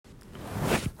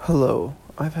Hello.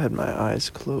 I've had my eyes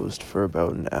closed for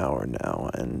about an hour now,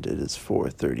 and it is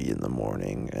 4:30 in the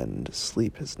morning, and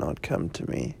sleep has not come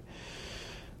to me.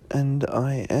 And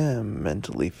I am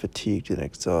mentally fatigued and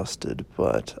exhausted,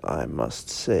 but I must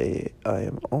say I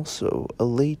am also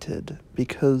elated,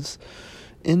 because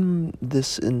in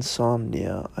this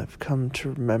insomnia, I've come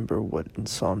to remember what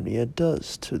insomnia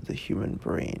does to the human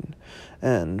brain.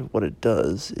 And what it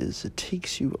does is it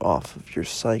takes you off of your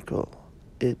cycle.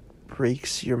 It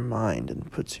breaks your mind and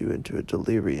puts you into a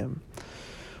delirium.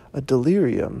 A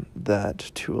delirium that,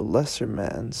 to a lesser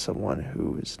man, someone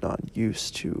who is not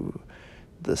used to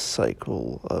the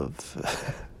cycle of...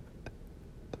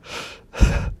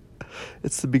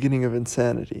 it's the beginning of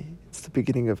insanity. It's the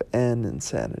beginning of an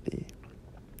insanity.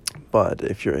 But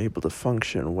if you're able to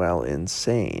function while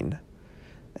insane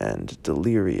and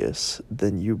delirious,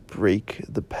 then you break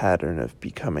the pattern of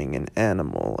becoming an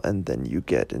animal, and then you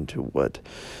get into what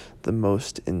the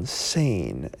most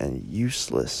insane and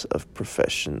useless of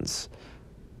professions,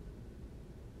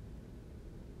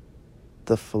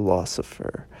 the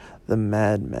philosopher, the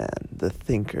madman, the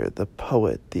thinker, the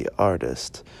poet, the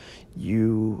artist.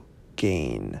 You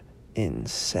gain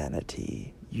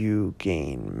insanity. You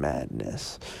gain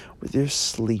madness. With your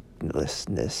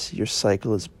sleeplessness, your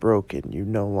cycle is broken. You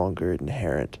no longer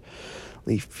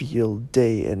inherently feel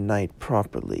day and night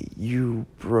properly. You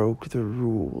broke the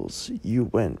rules. You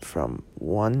went from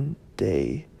one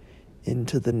day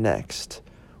into the next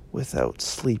without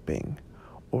sleeping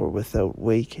or without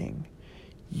waking.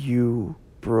 You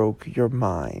broke your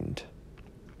mind.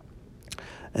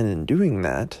 And in doing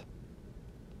that,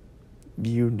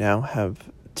 you now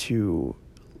have to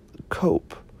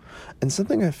cope. And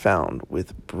something I found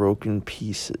with broken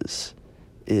pieces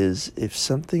is if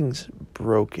something's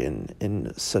broken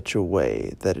in such a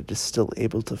way that it is still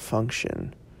able to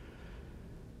function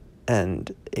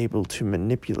and able to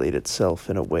manipulate itself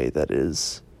in a way that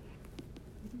is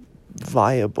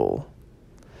viable,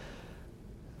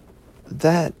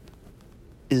 that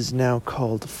is now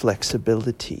called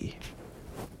flexibility.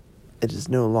 It is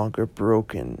no longer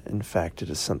broken. In fact, it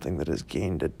is something that has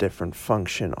gained a different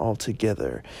function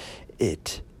altogether.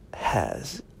 It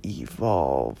has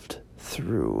evolved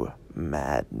through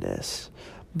madness.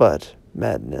 But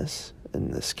madness, in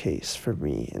this case, for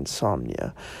me,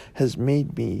 insomnia, has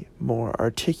made me more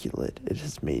articulate. It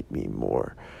has made me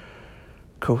more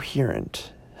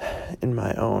coherent in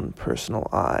my own personal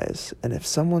eyes. And if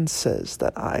someone says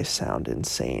that I sound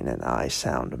insane and I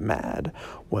sound mad,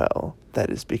 well, that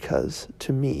is because,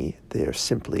 to me, they are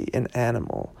simply an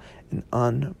animal, an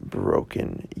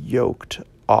unbroken, yoked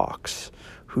ox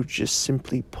who just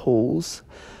simply pulls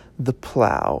the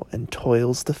plow and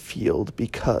toils the field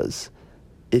because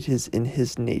it is in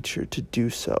his nature to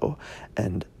do so,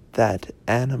 and that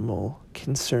animal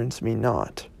concerns me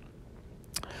not.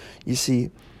 You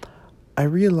see, I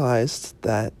realized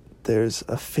that there's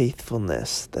a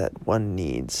faithfulness that one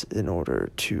needs in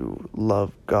order to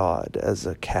love God as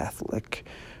a Catholic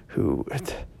who...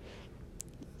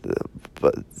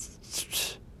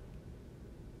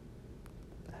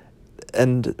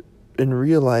 And in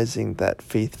realizing that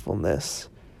faithfulness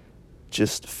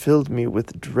just filled me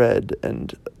with dread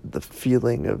and the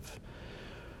feeling of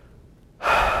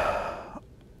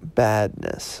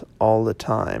badness all the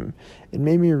time. It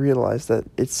made me realize that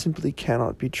it simply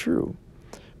cannot be true,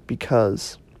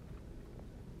 because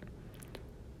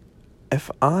if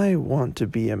I want to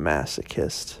be a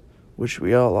masochist, which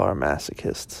we all are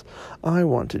masochists, I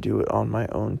want to do it on my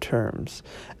own terms.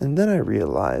 And then I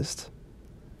realized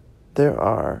there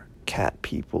are cat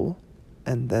people,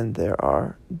 and then there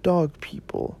are dog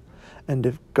people. And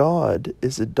if God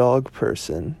is a dog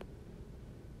person,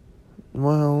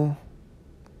 well,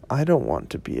 I don't want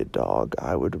to be a dog.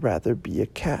 I would rather be a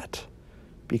cat.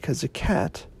 Because a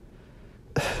cat,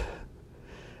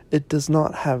 it does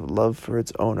not have love for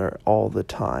its owner all the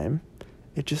time.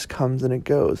 It just comes and it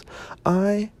goes.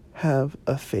 I have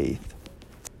a faith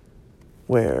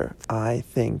where I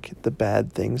think the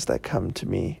bad things that come to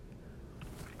me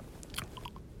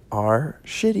are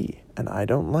shitty, and I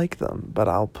don't like them, but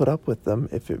I'll put up with them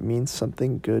if it means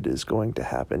something good is going to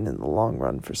happen in the long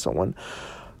run for someone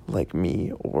like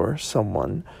me or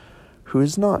someone who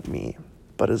is not me.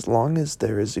 But as long as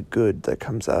there is a good that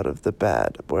comes out of the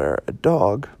bad, where a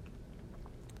dog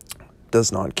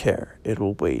does not care.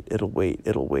 It'll wait, and it'll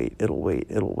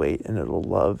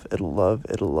love,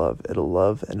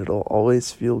 and it'll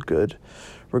always feel good,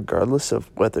 regardless of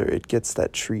whether it gets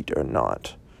that treat or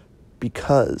not,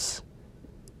 because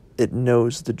it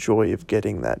knows the joy of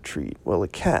getting that treat. Well, a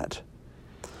cat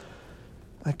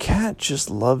just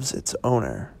loves its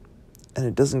owner, And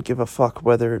it doesn't give a fuck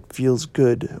whether it feels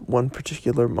good one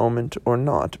particular moment or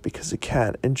not, because a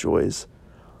cat enjoys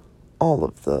all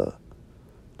of the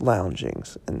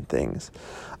loungings and things.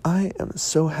 I am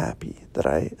so happy that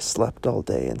I slept all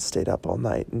day and stayed up all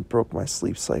night and broke my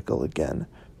sleep cycle again,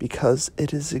 because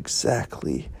it is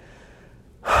exactly...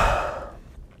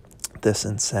 This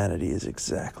insanity is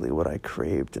exactly what I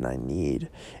craved and I need.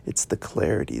 It's the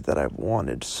clarity that I've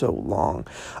wanted so long.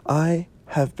 I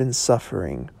have been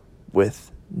suffering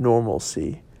with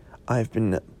normalcy. I've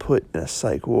been put in a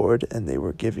psych ward and they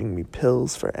were giving me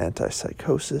pills for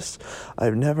antipsychosis.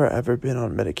 I've never ever been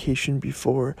on medication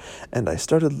before, and I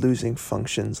started losing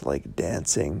functions like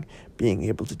dancing, being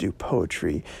able to do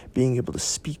poetry, being able to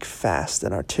speak fast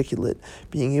and articulate,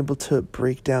 being able to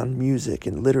break down music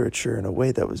and literature in a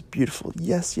way that was beautiful.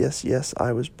 Yes, yes, yes,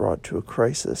 I was brought to a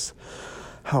crisis.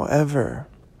 However,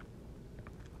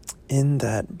 in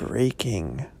that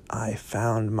breaking, I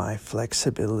found my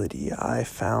flexibility, I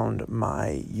found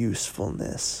my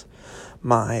usefulness,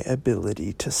 my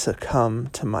ability to succumb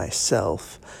to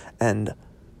myself and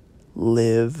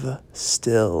live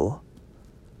still.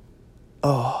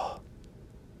 Oh,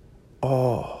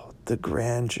 the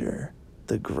grandeur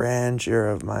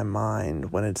of my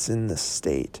mind when it's in this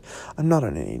state. I'm not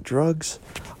on any drugs.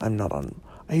 I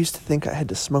used to think I had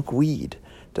to smoke weed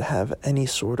to have any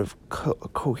sort of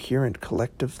creative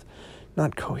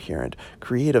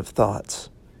thoughts.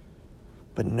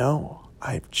 But no,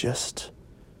 I've just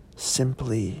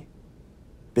simply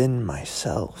been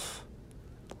myself.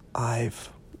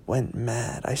 I've went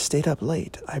mad. I stayed up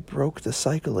late. I broke the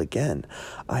cycle again.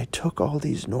 I took all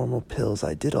these normal pills.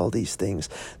 I did all these things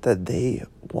that they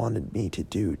wanted me to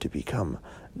do to become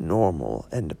normal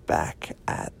and back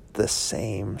at the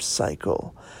same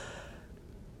cycle.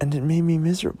 And it made me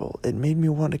miserable. It made me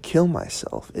want to kill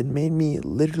myself. It made me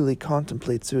literally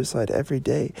contemplate suicide every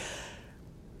day,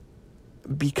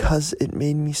 because it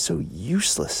made me so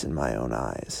useless in my own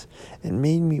eyes. It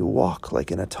made me walk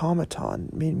like an automaton.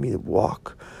 It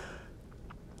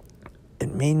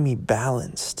made me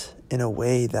balanced in a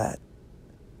way that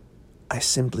I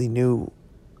simply knew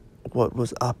what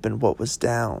was up and what was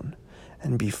down.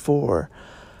 And before,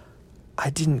 I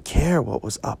didn't care what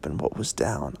was up and what was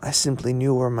down. I simply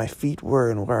knew where my feet were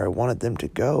and where I wanted them to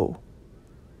go.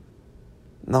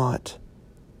 Not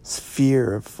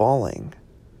fear of falling.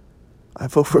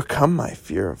 I've overcome my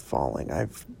fear of falling.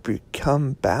 I've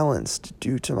become balanced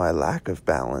due to my lack of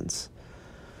balance.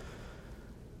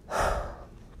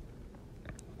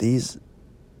 This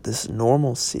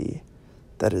normalcy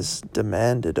that is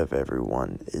demanded of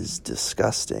everyone is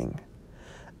disgusting.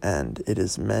 And it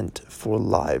is meant for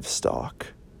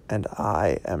livestock, and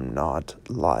I am not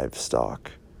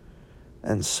livestock.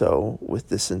 And so, with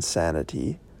this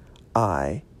insanity,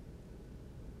 I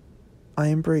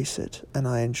embrace it, and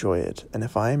I enjoy it. And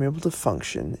if I am able to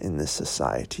function in this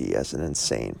society as an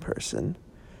insane person,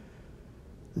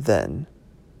 then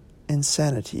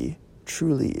insanity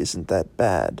truly isn't that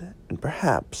bad. And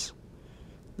perhaps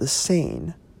the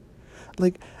sane...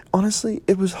 honestly,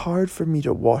 it was hard for me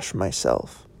to wash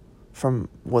myself from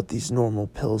what these normal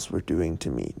pills were doing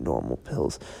to me. Normal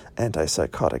pills,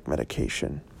 antipsychotic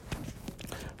medication.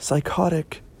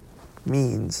 Psychotic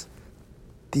means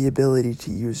the ability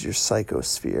to use your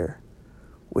psychosphere,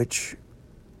 which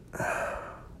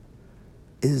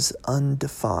is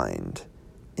undefined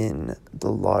in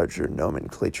the larger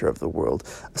nomenclature of the world.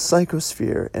 A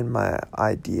psychosphere, in my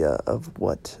idea of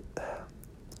what...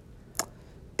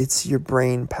 It's your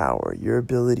brain power, your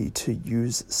ability to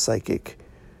use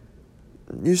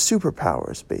your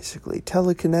superpowers, basically.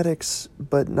 Telekinetics,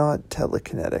 but not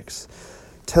telekinetics.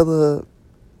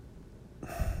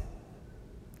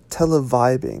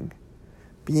 Televibing.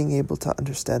 Being able to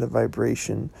understand a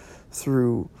vibration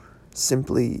through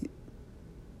simply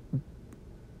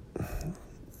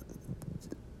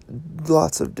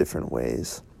lots of different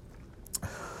ways.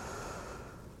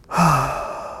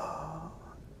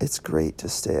 It's great to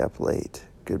stay up late.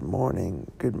 Good morning,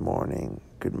 good morning,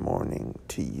 good morning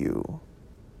to you.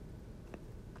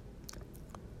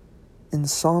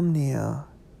 Insomnia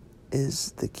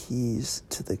is the keys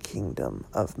to the kingdom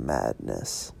of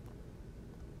madness.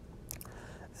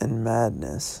 And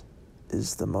madness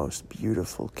is the most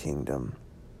beautiful kingdom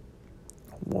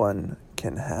one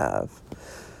can have.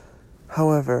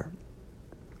 However,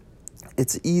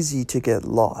 it's easy to get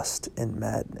lost in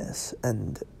madness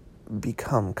and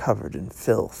become covered in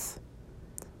filth.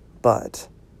 But,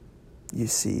 you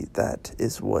see, that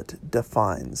is what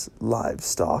defines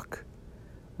livestock,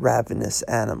 ravenous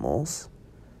animals,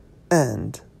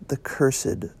 and the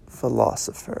cursed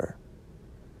philosopher.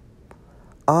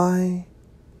 I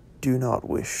do not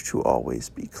wish to always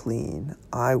be clean.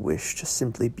 I wish to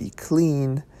simply be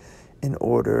clean in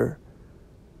order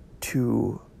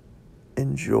to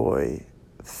enjoy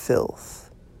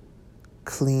filth.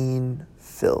 Clean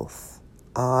filth.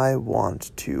 I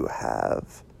want to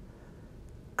have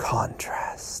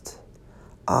contrast.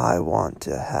 I want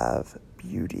to have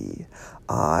beauty.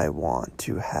 I want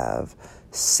to have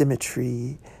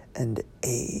symmetry and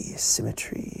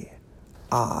asymmetry.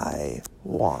 I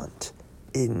want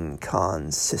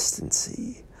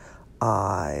inconsistency.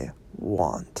 I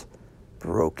want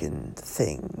broken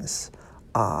things.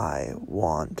 I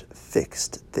want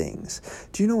fixed things.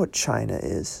 Do you know what China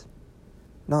is?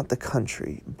 Not the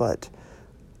country, but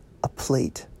a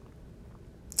plate.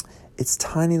 It's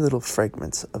tiny little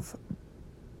fragments of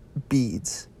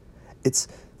beads. It's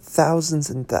thousands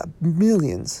and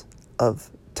millions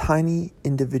of tiny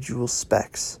individual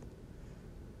specks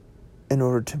in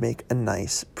order to make a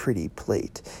nice, pretty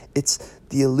plate. It's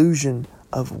the illusion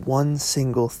of one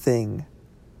single thing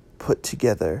put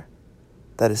together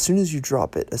that as soon as you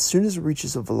drop it, as soon as it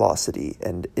reaches a velocity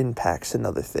and impacts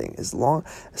another thing, as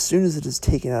soon as it is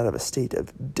taken out of a state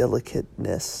of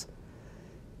delicateness,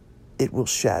 it will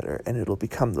shatter and it'll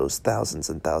become those thousands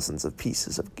and thousands of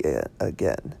pieces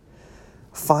again.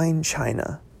 Fine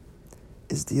china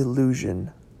is the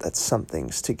illusion that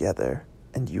something's together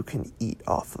and you can eat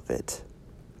off of it.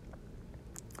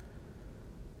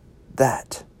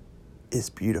 That is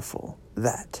beautiful.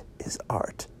 That is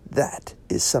art. That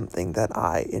is something that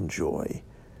I enjoy.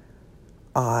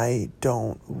 I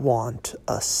don't want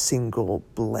a single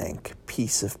blank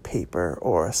piece of paper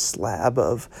or a slab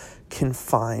of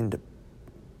confined,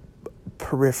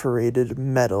 perforated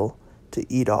metal to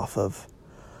eat off of.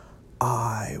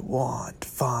 I want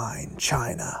fine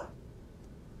china.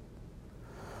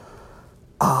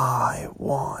 I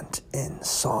want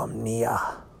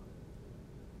insomnia.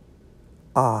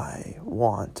 I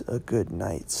want a good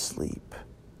night's sleep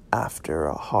after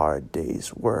a hard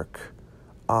day's work.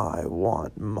 I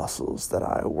want muscles that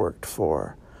I worked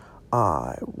for.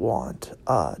 I want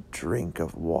a drink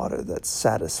of water that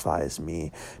satisfies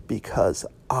me because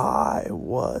I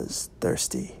was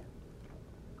thirsty.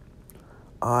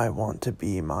 I want to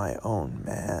be my own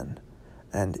man,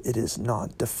 and it is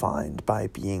not defined by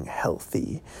being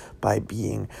healthy, by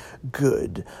being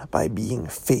good, by being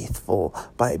faithful,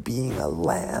 by being a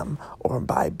lamb, or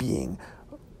by being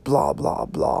blah, blah,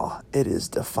 blah. It is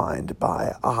defined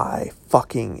by I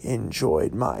fucking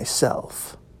enjoyed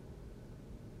myself.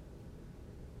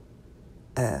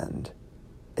 And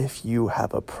if you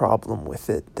have a problem with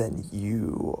it, then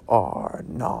you are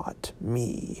not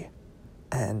me.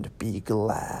 And be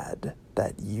glad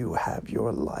that you have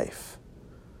your life.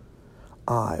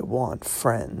 I want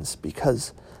friends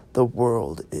because the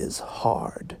world is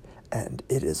hard, and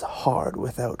it is hard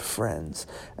without friends,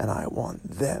 and I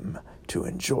want them to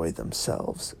enjoy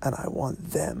themselves, and I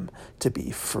want them to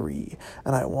be free,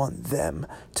 and I want them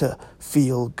to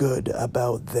feel good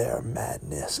about their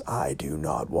madness. I do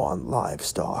not want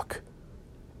livestock.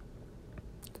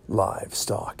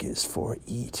 Livestock is for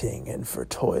eating and for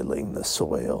toiling the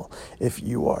soil. If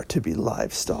you are to be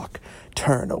livestock,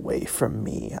 turn away from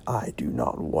me. I do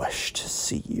not wish to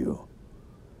see you.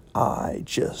 I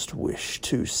just wish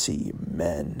to see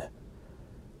men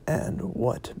and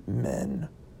what men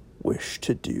wish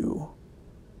to do.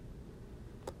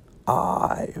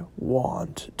 I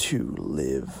want to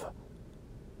live.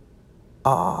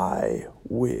 I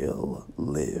will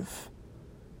live.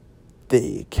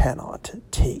 They cannot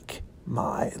take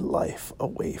my life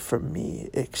away from me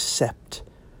except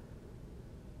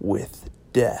with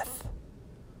death.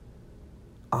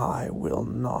 I will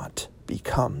not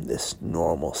become this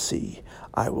normalcy.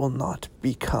 I will not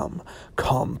become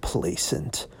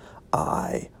complacent.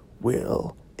 I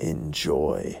will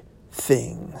enjoy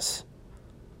things.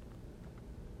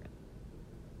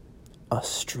 A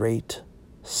straight,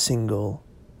 single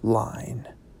line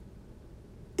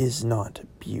is not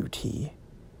beauty.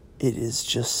 It is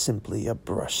just simply a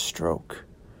brushstroke.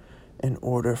 In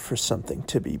order for something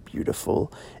to be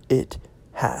beautiful, it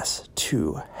has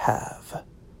to have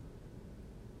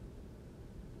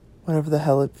whatever the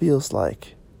hell it feels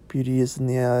like. Beauty is in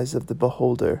the eyes of the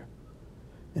beholder.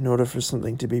 In order for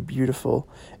something to be beautiful,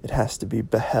 it has to be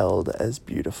beheld as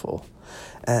beautiful.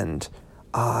 And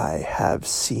I have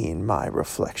seen my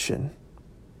reflection.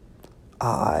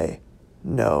 I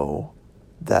know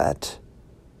that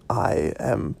I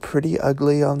am pretty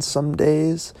ugly on some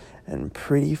days and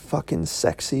pretty fucking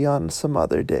sexy on some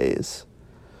other days.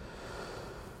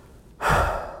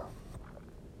 That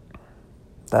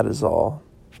is all.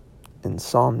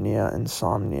 Insomnia,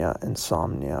 insomnia,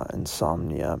 insomnia,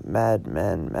 insomnia. Mad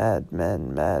men, mad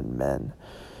men, mad men.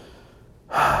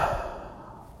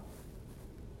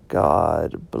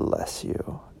 God bless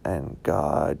you, and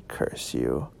God curse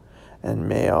you, and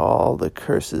may all the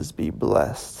curses be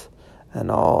blessed, and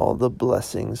all the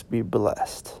blessings be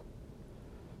blessed.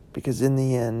 Because in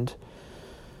the end,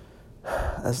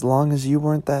 as long as you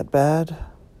weren't that bad,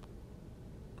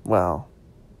 well,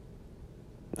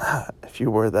 if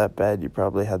you were that bad, you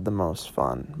probably had the most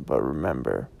fun. But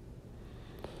remember,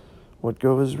 what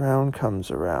goes round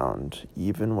comes around,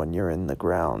 even when you're in the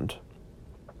ground.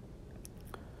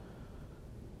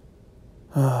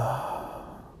 Oh,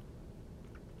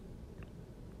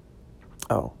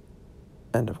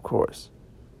 and of course,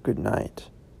 good night,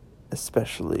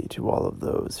 especially to all of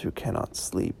those who cannot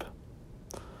sleep.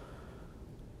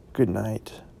 Good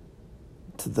night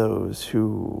to those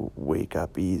who wake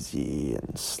up easy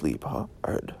and sleep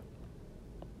hard.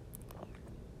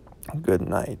 Good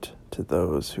night to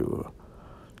those who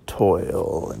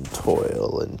toil and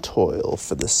toil and toil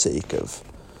for the sake of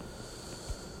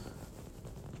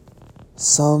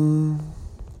some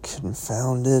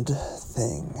confounded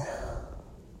thing.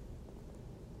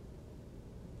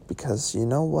 Because you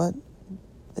know what?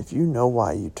 If you know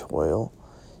why you toil,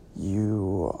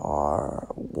 you are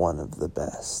one of the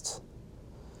best.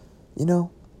 You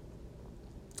know,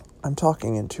 I'm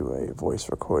talking into a voice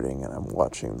recording and I'm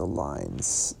watching the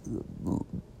lines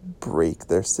break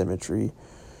their symmetry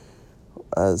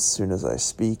as soon as I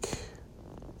speak,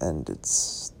 and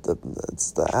it's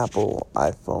the Apple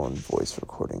iPhone voice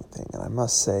recording thing, and I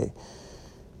must say,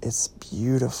 it's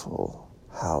beautiful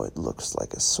how it looks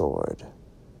like a sword.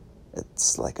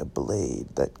 It's like a blade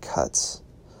that cuts.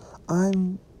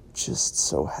 I'm just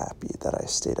so happy that I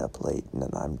stayed up late and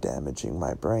I'm damaging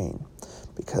my brain,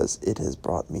 because it has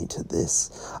brought me to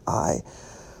this.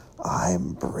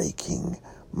 I'm breaking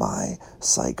my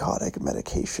psychotic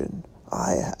medication.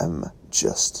 I am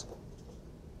just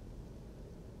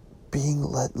being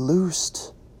let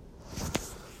loose.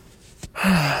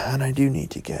 And I do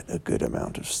need to get a good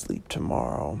amount of sleep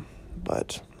tomorrow,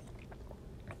 but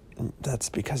that's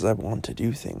because I want to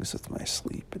do things with my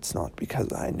sleep. It's not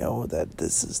because I know that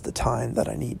this is the time that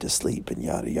I need to sleep and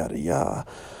yada yada yada.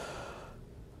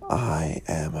 I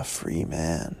am a free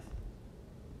man.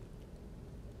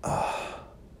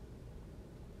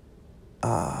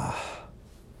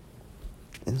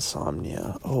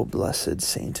 Insomnia. Oh, blessed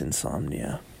Saint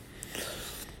Insomnia.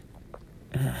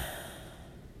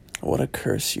 What a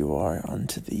curse you are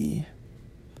unto thee.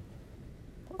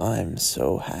 I'm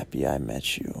so happy I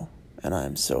met you, and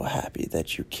I'm so happy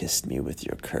that you kissed me with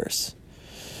your curse,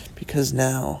 because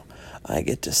now I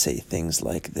get to say things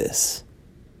like this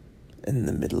in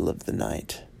the middle of the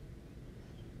night,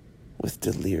 with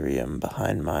delirium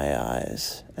behind my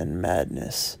eyes and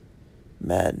madness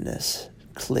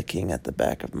clicking at the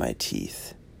back of my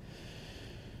teeth.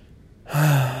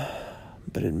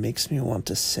 But it makes me want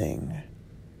to sing.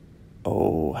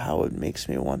 Oh, how it makes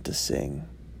me want to sing.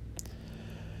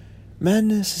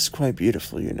 Madness is quite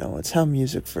beautiful, you know. It's how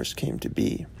music first came to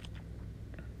be.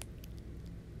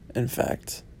 In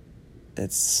fact,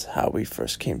 it's how we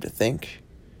first came to think.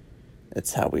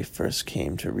 It's how we first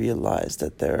came to realize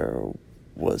that there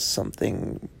was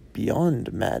something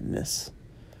beyond madness.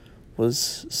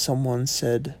 Was someone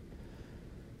said,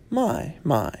 my,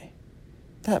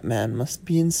 that man must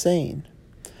be insane.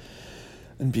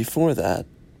 And before that,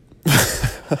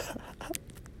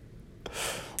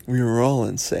 we were all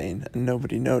insane and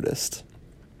nobody noticed.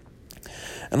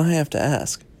 And I have to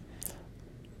ask,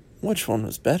 which one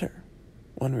was better?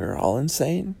 When we were all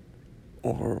insane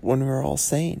or when we were all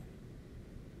sane?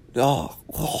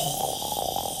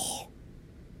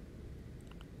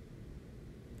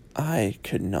 I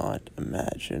could not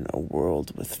imagine a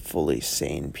world with fully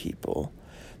sane people.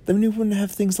 Then we wouldn't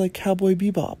have things like Cowboy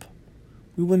Bebop.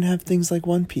 We wouldn't have things like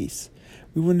One Piece.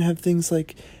 We wouldn't have things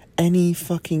like any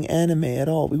fucking anime at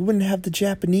all. We wouldn't have the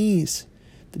Japanese.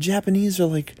 The Japanese are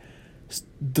like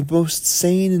the most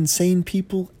insane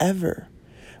people ever.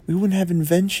 We wouldn't have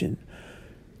invention.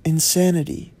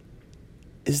 Insanity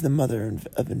is the mother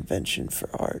of invention for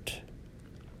art.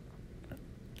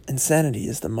 Insanity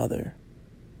is the mother.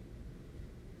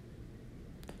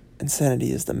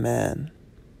 Insanity is the man.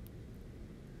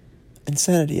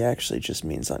 Insanity actually just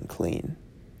means unclean,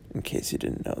 in case you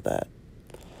didn't know that.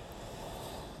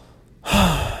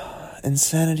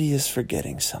 Insanity is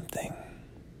forgetting something.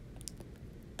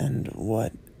 And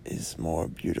what is more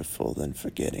beautiful than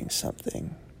forgetting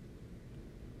something?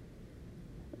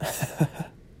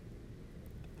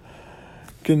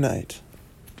 Good night.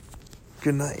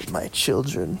 Good night, my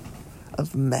children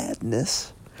of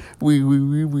madness.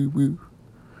 Woo.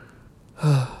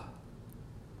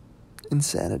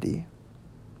 Insanity.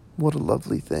 What a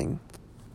lovely thing.